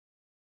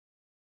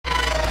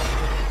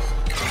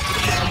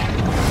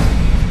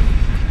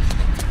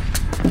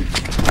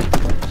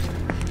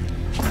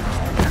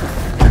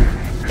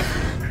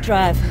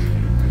drive.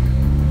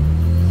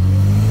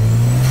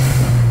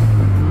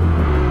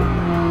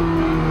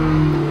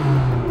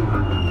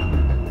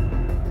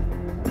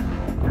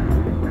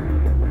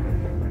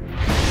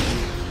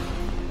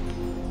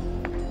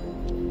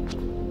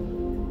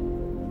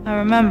 I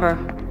remember.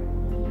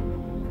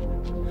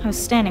 I was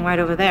standing right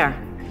over there.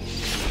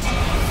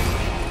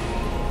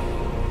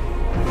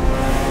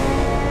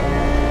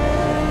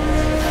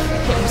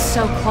 It was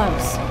so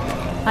close.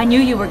 I knew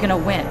you were gonna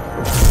win.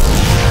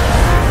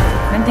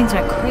 Then things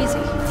went crazy.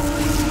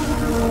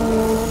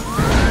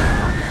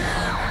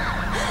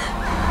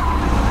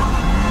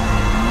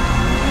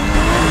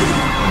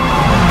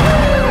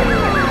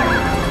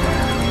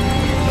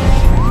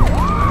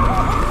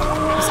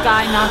 This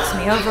guy knocks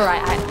me over.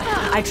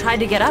 I tried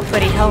to get up,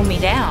 but he held me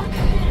down.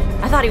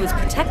 I thought he was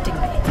protecting me.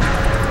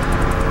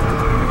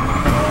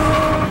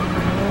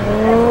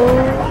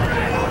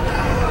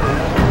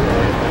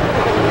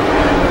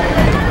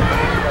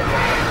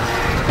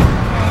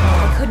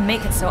 I couldn't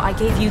make it, so I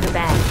gave you the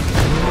bag.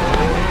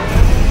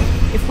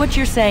 If what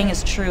you're saying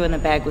is true and the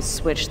bag was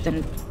switched,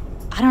 then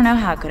I don't know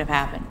how it could have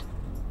happened.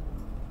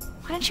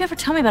 Why didn't you ever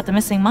tell me about the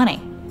missing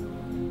money?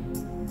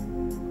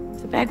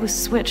 If the bag was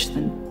switched,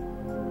 then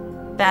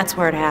that's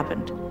where it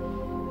happened.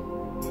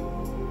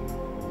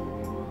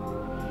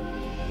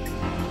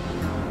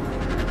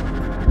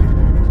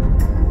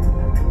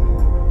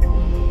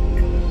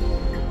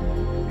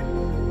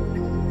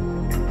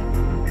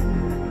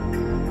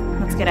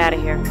 Let's get out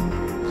of here.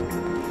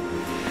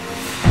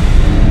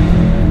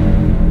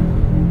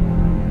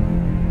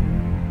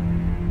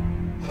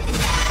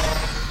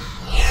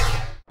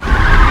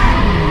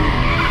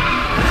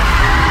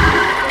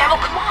 Neville,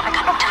 come on, I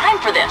got no time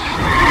for this.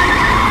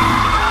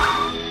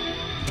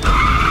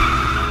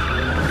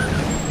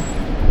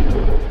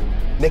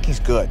 Nikki's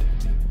good.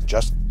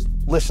 Just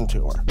listen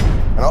to her.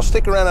 And I'll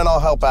stick around and I'll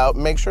help out.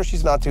 Make sure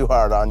she's not too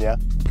hard on you.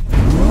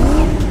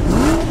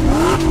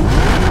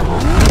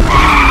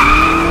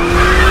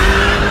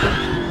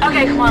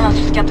 Okay, come on, let's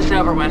just get this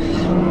over with.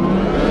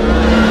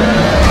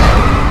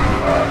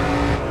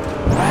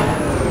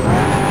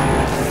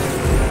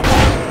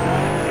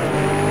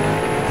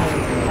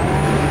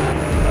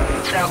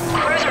 So,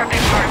 crews are a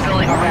big part of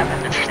building a rep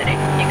in this city.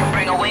 You can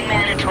bring a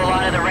wingman into a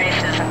lot of the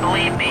races, and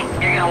believe me,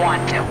 you're gonna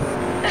want to.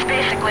 There's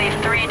basically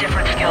 3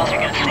 different skills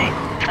you're gonna see.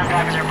 Some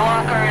drivers are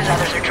blockers,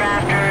 others are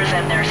drafters,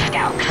 and there's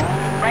scouts.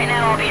 Right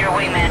now, I'll be your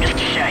wingman just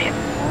to show you.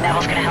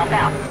 Neville's gonna help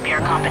out, be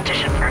our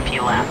competition for a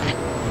few laps.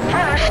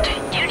 First,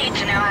 you need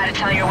to know how to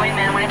tell your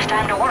wingman when it's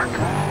time to work.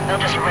 They'll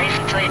just race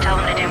until you tell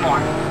them to do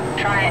more.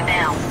 Try it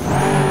now.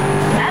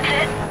 That's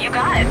it. You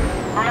got it.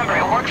 Remember,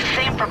 it works the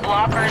same for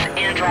blockers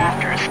and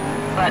drafters.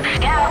 But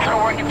scouts are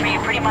working for you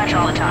pretty much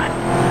all the time.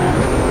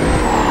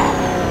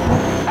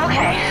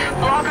 Okay,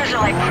 blockers are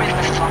like cruise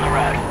missiles on the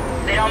road.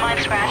 They don't mind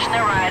scratching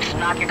their rides to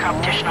knock your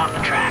competition off the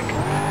track.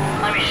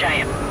 Let me show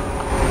you.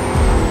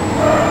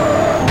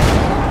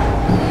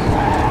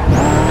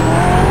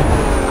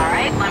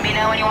 Let me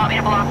know when you want me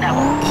to block that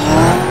one.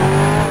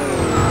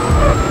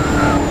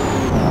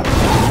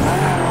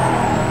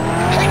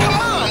 Hey, come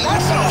on!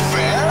 That's not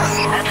fair!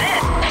 That's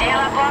it. See how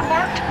that block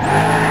worked?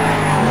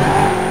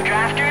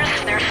 Drafters,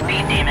 they're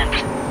speed demons.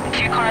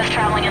 2 cars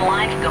traveling in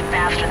line can go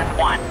faster than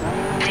 1.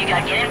 So you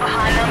gotta get in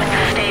behind them and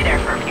stay there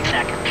for a few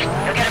seconds.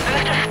 You'll get a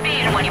boost of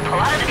speed, and when you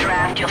pull out of the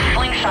draft, you'll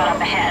slingshot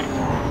up ahead.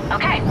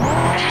 Okay,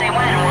 just say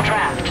when and we'll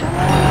draft.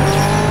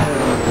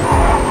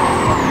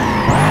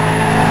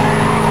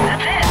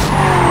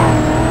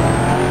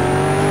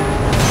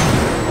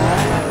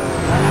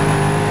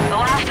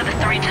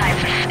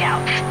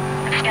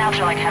 Scouts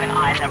are like having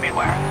eyes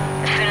everywhere.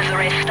 As soon as the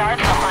race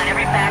starts, they'll find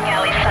every back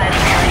alley, side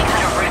street, or any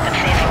kind of route that's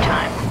saving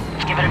time.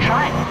 Let's give it a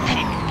try. See if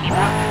you can keep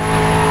up.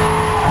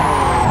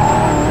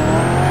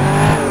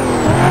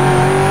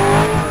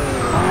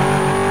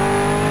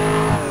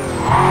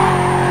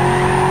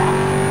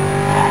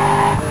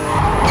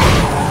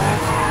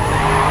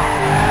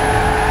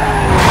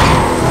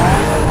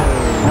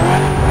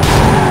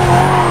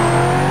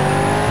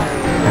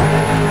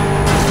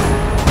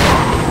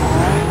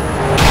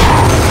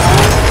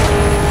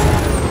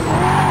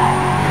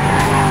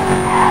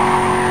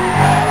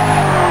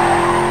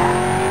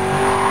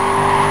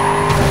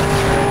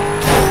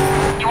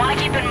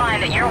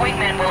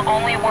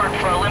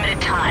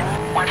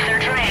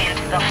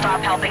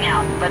 Helping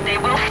out, but they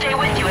will stay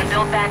with you and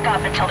build back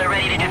up until they're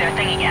ready to do their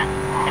thing again.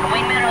 And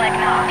wingmen are like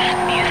knobs. If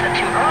you use them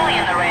too early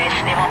in the race,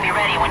 they won't be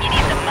ready when you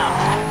need them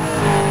most.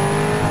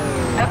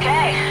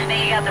 Okay, I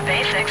think you got the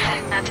basics.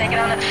 Now take it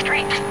onto the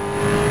streets.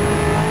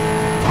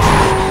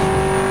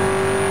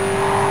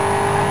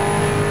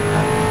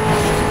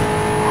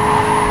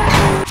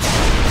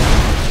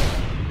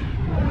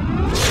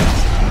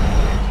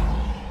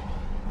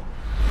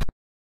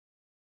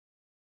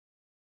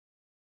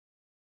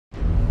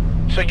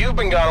 So you've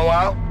been gone a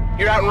while?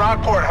 You're out in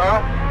Rockport,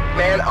 huh?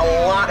 Man, a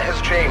lot has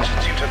changed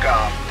since you took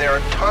off. There are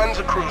tons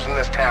of crews in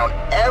this town.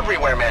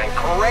 Everywhere, man.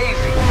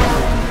 Crazy.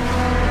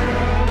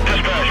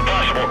 Dispatch,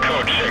 possible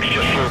code 6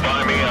 just flew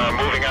by me.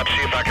 Moving up,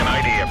 see if I can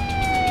ID him.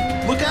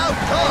 Look out,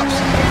 cops!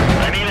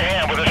 I need a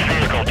hand with this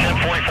vehicle.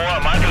 1044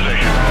 on my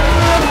position.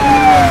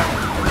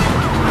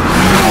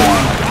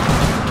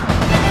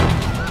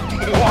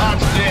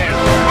 Watch this!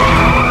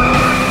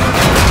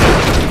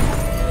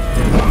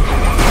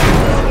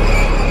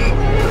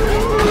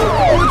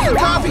 Oh, it's your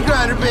coffee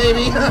grinder,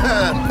 baby!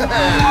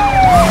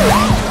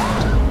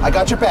 I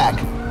got your back.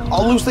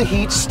 I'll lose the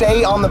heat.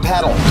 Stay on the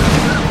pedal.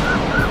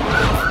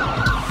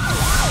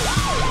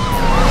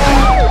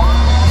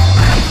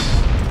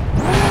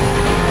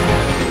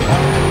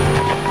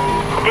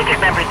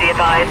 District members be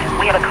advised,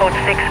 we have a code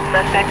 6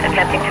 suspect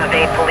attempting to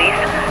evade police.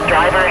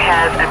 Driver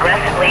has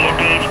aggressively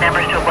engaged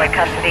members to avoid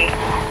custody.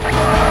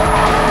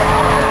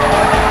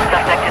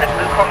 Suspect in a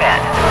blue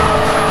Corvette.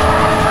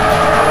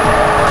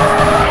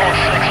 Code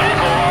 6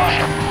 vehicle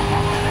lost.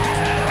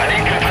 I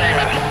need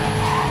containment.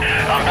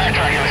 I'm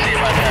backtracking to see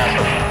if I pass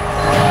him.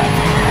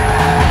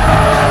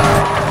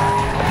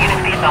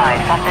 Units be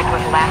advised, suspect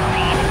was last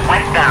seen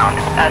westbound.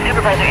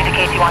 Supervisor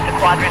indicates he wants a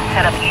quadrant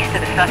set up east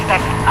of the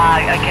suspect.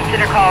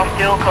 Consider call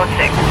still code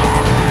 6.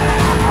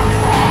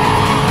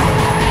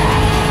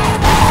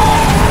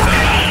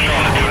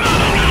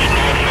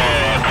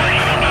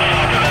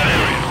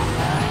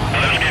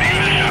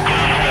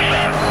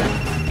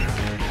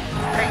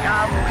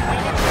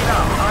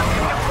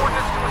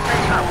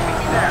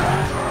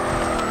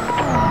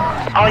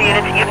 All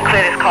units, you can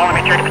clear this call and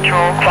return to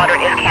patrol.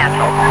 Quadrant is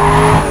canceled.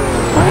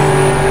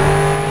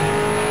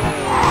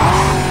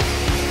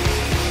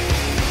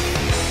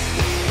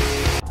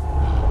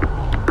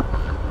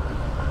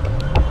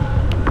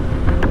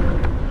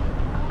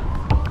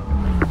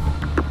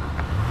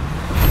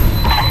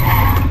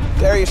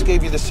 Darius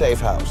gave you the safe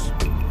house.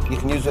 You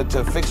can use it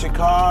to fix your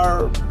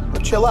car or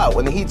chill out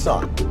when the heat's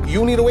on.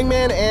 You need a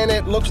wingman, and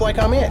it looks like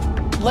I'm it.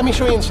 Let me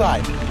show you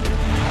inside.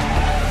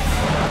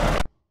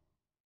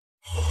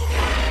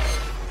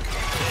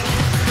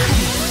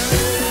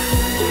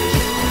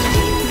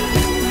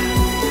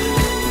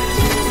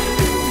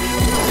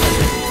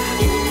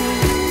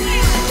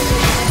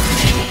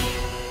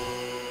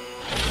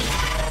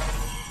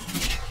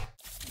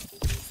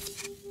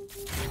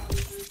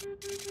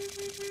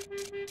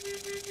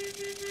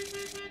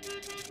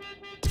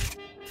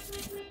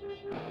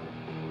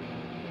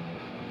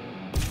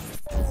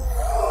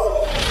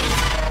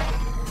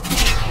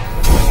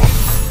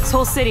 This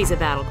whole city's a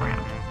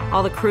battleground.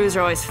 All the crews are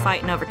always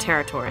fighting over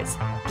territories.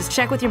 Just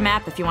check with your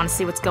map if you want to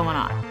see what's going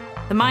on.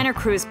 The minor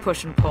crews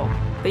push and pull,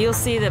 but you'll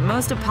see that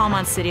most of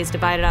Palmont City is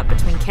divided up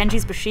between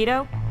Kenji's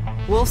Bushido,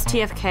 Wolf's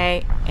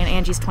TFK, and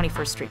Angie's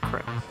 21st Street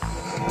crew.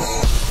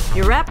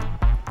 Your rep?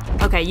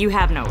 Okay, you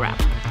have no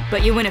rep.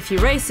 But you win a few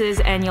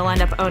races and you'll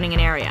end up owning an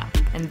area,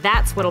 and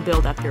that's what'll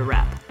build up your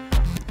rep.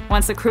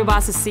 Once the crew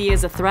bosses see you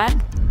as a threat,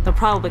 they'll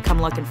probably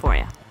come looking for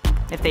you.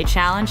 If they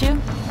challenge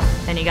you,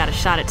 then you got a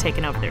shot at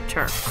taking over their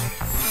turf.